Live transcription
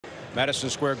Madison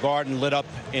Square Garden lit up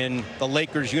in the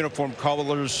Lakers uniform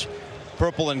colors,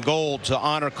 purple and gold, to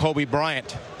honor Kobe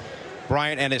Bryant.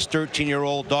 Bryant and his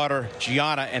 13-year-old daughter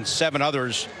Gianna and 7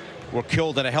 others were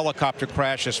killed in a helicopter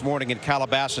crash this morning in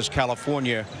Calabasas,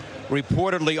 California,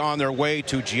 reportedly on their way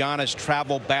to Gianna's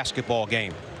travel basketball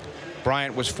game.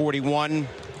 Bryant was 41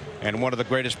 and one of the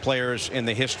greatest players in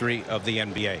the history of the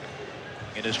NBA.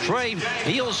 And as Trey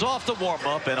peels off the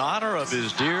warm-up in honor of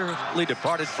his dearly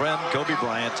departed friend Kobe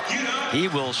Bryant, he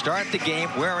will start the game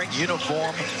wearing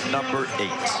uniform number 8.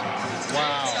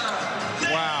 Wow.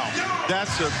 Wow.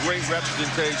 That's a great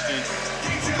representation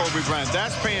of Kobe Bryant.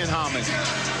 That's paying homage.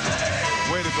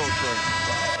 Way to go, Trey.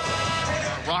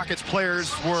 Rockets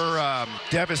players were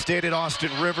devastated.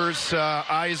 Austin Rivers,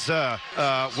 eyes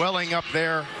welling up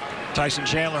there. Tyson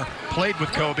Chandler played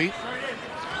with Kobe.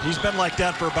 He's been like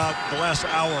that for about the last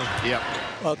hour. Yep.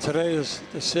 Well, today is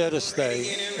the saddest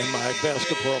day in my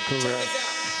basketball career.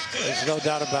 There's no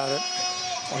doubt about it.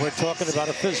 And we're talking about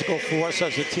a physical force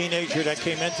as a teenager that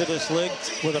came into this league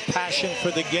with a passion for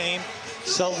the game,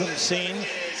 seldom seen.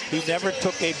 He never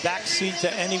took a backseat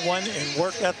to anyone in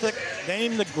work ethic.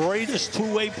 Name the greatest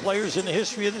two-way players in the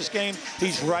history of this game,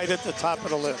 he's right at the top of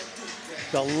the list.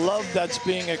 The love that's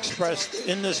being expressed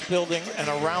in this building and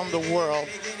around the world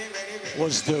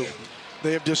was due.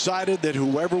 They have decided that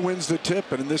whoever wins the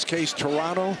tip, and in this case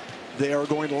Toronto, they are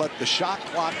going to let the shot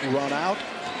clock run out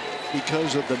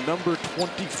because of the number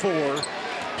 24 to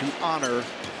honor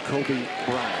Kobe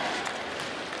Bryant.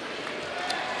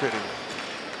 Fitting.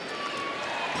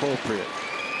 Appropriate.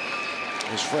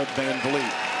 As Fred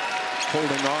VanVleet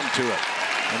holding on to it,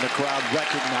 and the crowd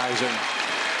recognizing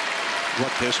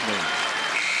what this means.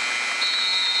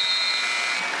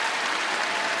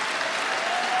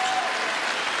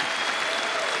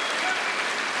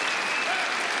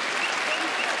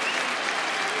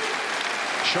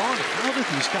 Sean, how did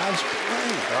these guys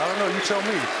play? I don't know. You tell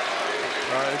me.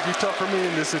 It'd be tough for me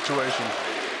in this situation.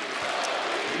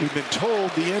 We've been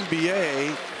told the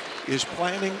NBA is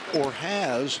planning or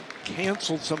has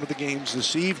canceled some of the games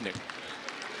this evening.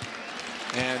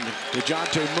 And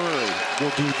DeJounte Murray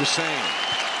will do the same.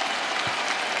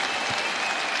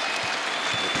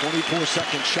 The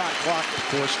 24-second shot clock, of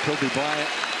course, Kobe Bryant,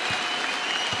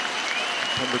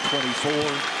 number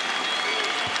 24.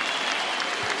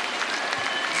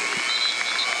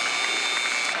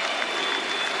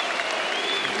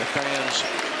 The fans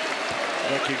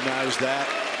recognize that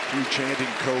through chanting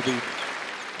Kobe,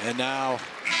 and now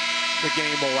the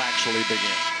game will actually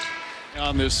begin.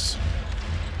 On this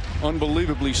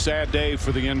unbelievably sad day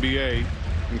for the NBA,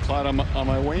 and Clyde, on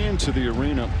my way into the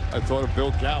arena, I thought of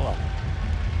Bill Gallo.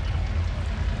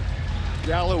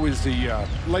 Gallo is the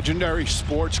legendary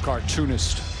sports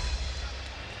cartoonist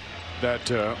that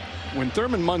when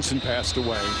Thurman Munson passed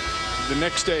away, the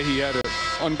next day he had an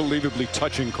unbelievably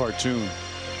touching cartoon.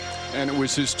 And it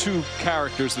was his 2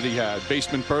 characters that he had,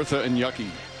 Basement Bertha and Yucky.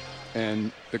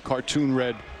 And the cartoon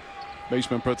read,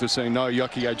 Basement Bertha saying, "No,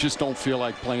 Yucky, I just don't feel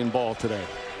like playing ball today."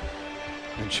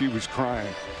 And she was crying.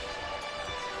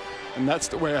 And that's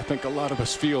the way I think a lot of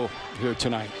us feel here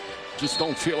tonight. Just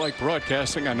don't feel like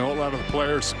broadcasting. I know a lot of the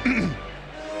players,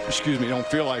 excuse me, don't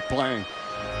feel like playing.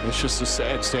 It's just a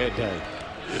sad, sad day.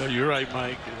 Yeah, you're right,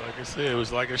 Mike. Like I said, it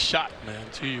was like a shot, man,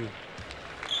 to you.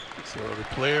 So the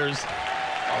players,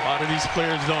 a lot of these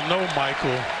players don't know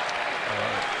Michael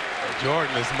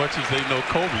Jordan as much as they know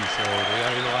Kobe, so they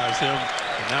idolize him.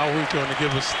 And now we're going to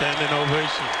give a standing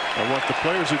ovation. And what the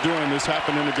players are doing, this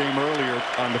happened in the game earlier,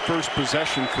 on the first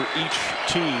possession for each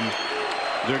team,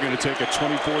 they're going to take a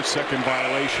 24-second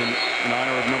violation in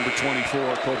honor of number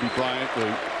 24, Kobe Bryant.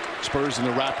 The Spurs and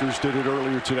the Raptors did it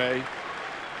earlier today.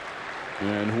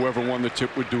 And whoever won the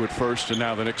tip would do it first, and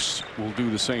now the Knicks will do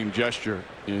the same gesture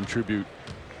in tribute.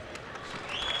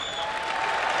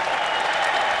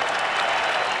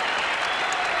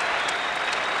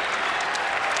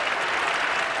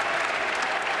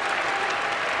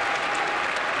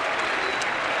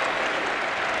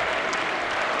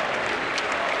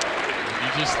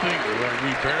 Just think, like,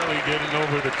 we barely getting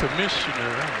over the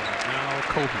commissioner, now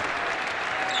Kobe.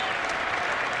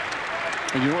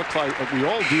 And you know what, Clyde, we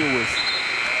all deal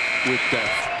with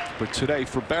death, but today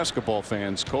for basketball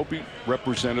fans, Kobe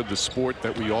represented the sport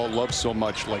that we all love so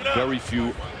much, like very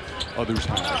few others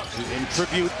have. In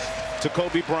tribute to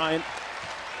Kobe Bryant,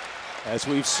 as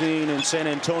we've seen in San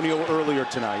Antonio earlier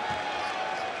tonight,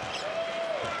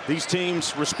 these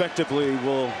teams respectively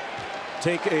will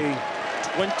take a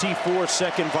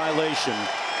 24-second violation.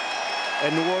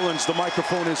 And New Orleans, the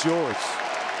microphone is yours.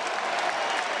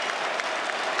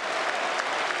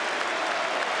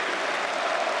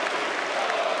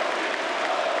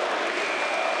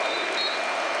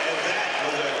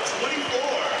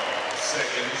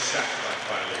 second shot clock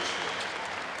violation.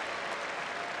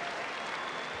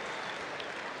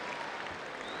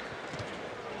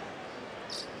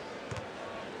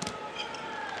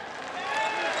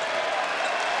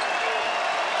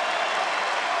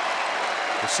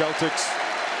 The Celtics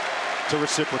to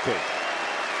reciprocate.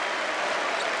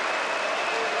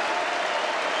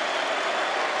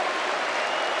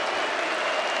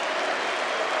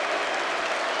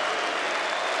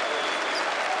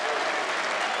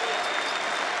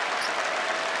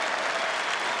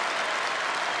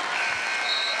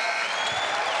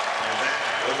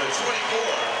 Was a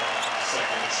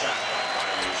 24-second shot clock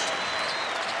violation.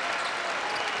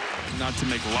 Not to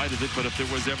make light of it, but if there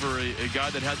was ever a guy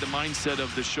that had the mindset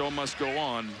of the show must go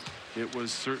on, it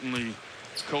was certainly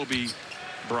Kobe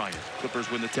Bryant. Clippers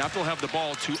win the tap. They'll have the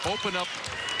ball to open up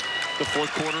the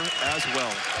fourth quarter as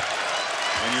well.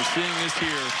 And you're seeing this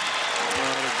here.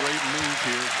 What a great move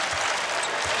here.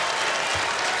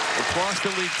 Across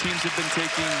the league, teams have been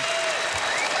taking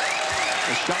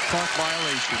a shot clock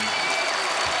violation.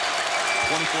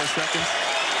 24 seconds.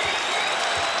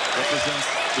 Represents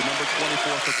the number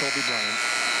 24 for Kobe Bryant.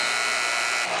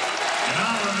 In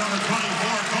honor of number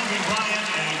 24, Kobe Bryant.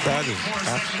 That is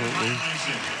absolutely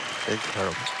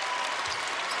incredible.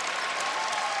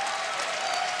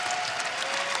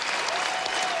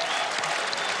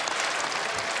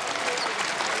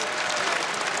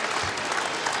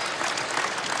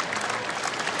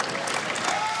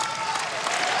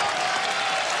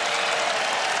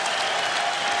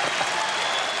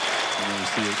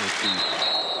 See it with the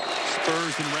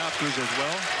Spurs and Raptors as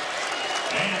well.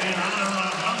 And in honor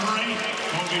of number 8,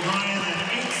 Kobe Bryant, an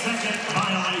 8-second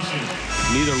violation.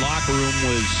 Neither locker room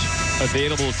was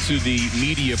available to the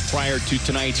media prior to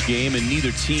tonight's game, and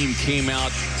neither team came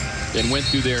out and went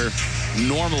through their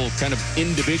normal kind of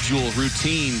individual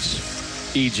routines,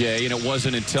 EJ, and it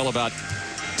wasn't until about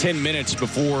 10 minutes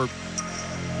before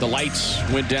the lights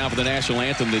went down for the national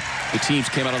anthem that the teams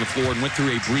came out on the floor and went through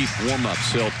a brief warm-up.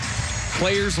 So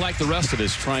players, like the rest of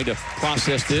us, trying to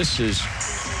process this, as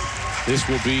this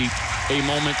will be a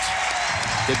moment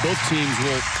that both teams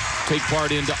will take part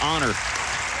in to honor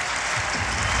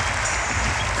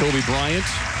Kobe Bryant,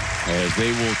 as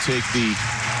they will take the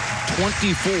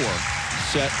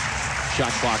 24-set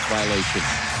shot clock violation.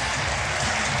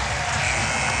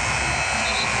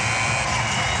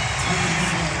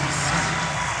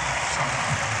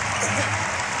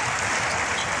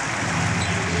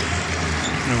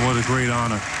 And what a great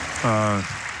honor.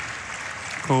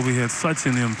 Kobe had such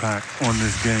an impact on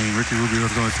this game. Ricky Rubio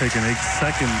is going to take an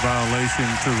 8-second violation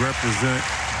to represent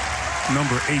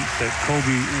number 8 that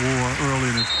Kobe wore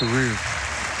early in his career.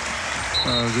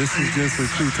 This is just a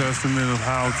true testament of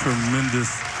how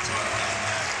tremendous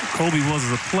Kobe was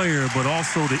as a player, but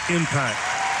also the impact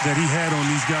that he had on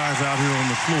these guys out here on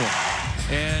the floor.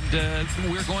 And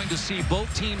we're going to see both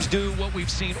teams do what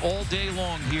we've seen all day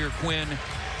long here, Quinn.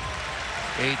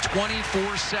 A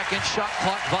 24-second shot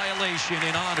clock violation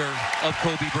in honor of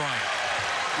Kobe Bryant.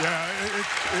 Yeah,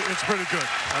 it's pretty good.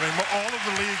 I mean, all of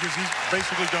the league is he's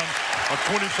basically done a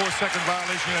 24-second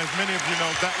violation. As many of you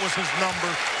know, that was his number.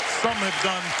 Some have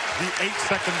done the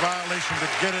 8-second violation to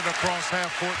get it across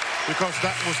half court because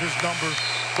that was his number.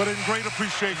 But in great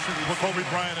appreciation for Kobe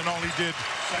Bryant and all he did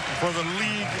for the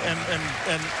league and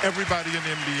everybody in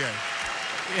the NBA.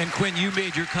 And Quinn, you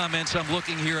made your comments. I'm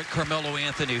looking here at Carmelo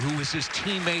Anthony, who was his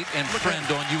teammate and friend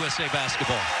on USA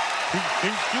Basketball. You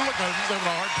look like he's having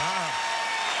a hard time.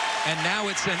 And now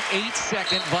it's an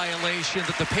 8-second violation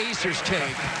that the Pacers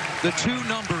take. The two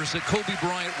numbers that Kobe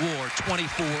Bryant wore,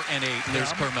 24 and 8. And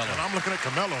there's Carmelo. And I'm looking at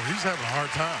Carmelo. He's having a hard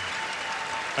time.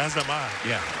 As am I.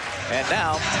 Yeah. And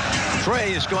now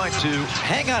Trey is going to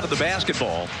hang on to the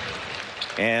basketball.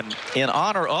 And in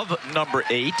honor of number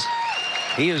 8,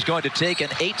 he is going to take an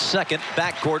 8-second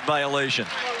backcourt violation.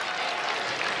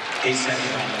 8-second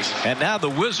violation. And now the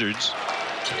Wizards,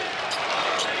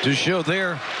 to show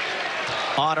their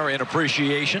honor and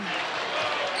appreciation,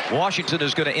 Washington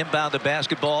is going to inbound the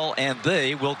basketball, and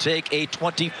they will take a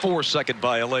 24-second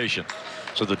violation.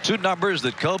 So the two numbers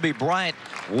that Kobe Bryant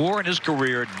wore in his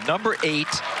career, number 8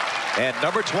 and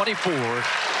number 24,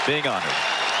 being honored.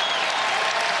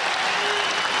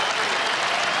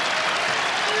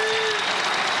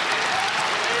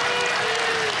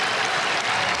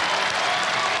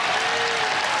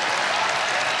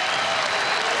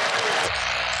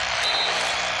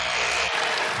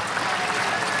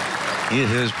 It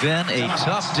has been a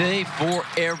tough day for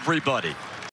everybody.